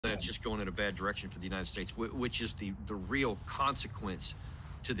that's just going in a bad direction for the United States, which is the real consequence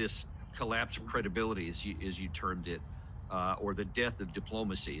to this collapse of credibility, as you termed it, or the death of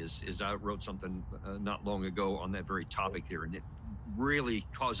diplomacy. As I wrote something not long ago on that very topic here, and it really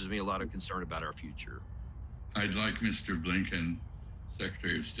causes me a lot of concern about our future. I'd like Mr. Blinken,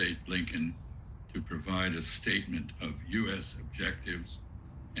 Secretary of State Blinken, to provide a statement of U.S. objectives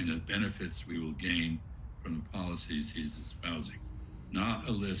and the benefits we will gain from the policies he's espousing, not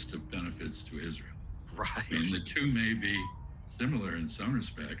a list of benefits to Israel. Right. I mean, the two may be similar in some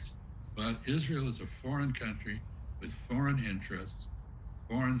respects, but Israel is a foreign country with foreign interests,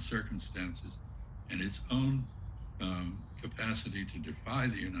 foreign circumstances, and its own capacity to defy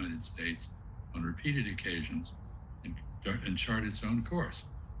the United States on repeated occasions and chart its own course.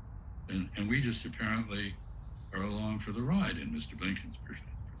 And we just apparently are along for the ride in Mr. Blinken's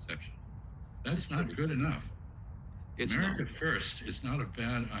perception. That's not good enough. America first is not a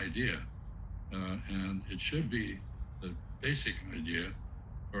bad idea, and it should be the basic idea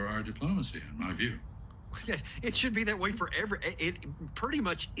for our diplomacy, in my view. It should be that way for it pretty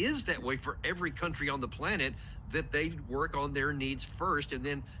much is that way for every country on the planet, that they work on their needs first and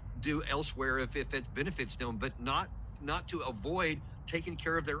then do elsewhere if it benefits them, but not to avoid taking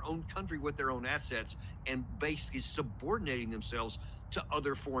care of their own country with their own assets and basically subordinating themselves to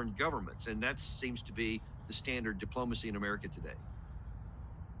other foreign governments. And that seems to be the standard diplomacy in America today.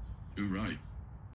 Too right.